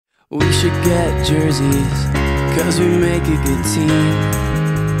We should get jerseys, 'cause we make a good team.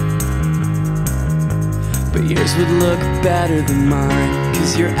 But yours would look better than mine,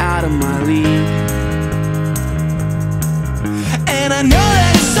 'cause you're out of my league. And I know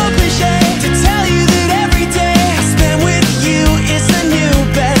that it's so cliche to tell you that every day I spend with you is the new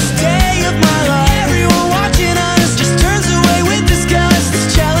best day of my life. Everyone watching us just turns away with disgust. This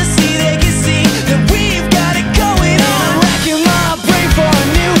jealousy, they can see that we've got it going on. I'm racking my brain for a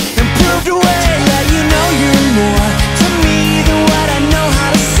new, improved way. Let you know you're more to me than what I know how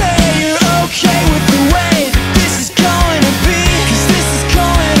to say. You're okay with the way this is going to be, 'cause this is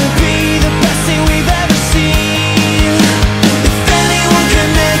going to be the best thing we've ever seen. If anyone can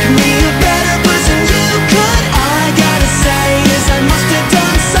make me a better person, you could. All I gotta say is I must have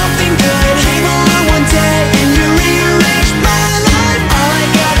done something good. Came along one day and you rearranged my life. All I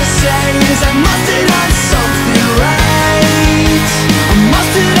gotta say is I must have done something right. I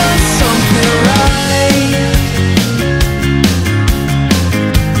must have done something right.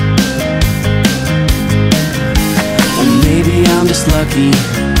 Well, maybe I'm just lucky,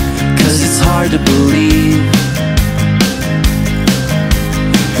 'cause it's hard to believe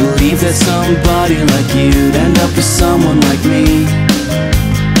that somebody like you'd end up with someone like me.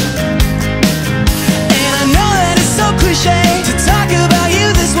 And I know that it's so cliche to talk about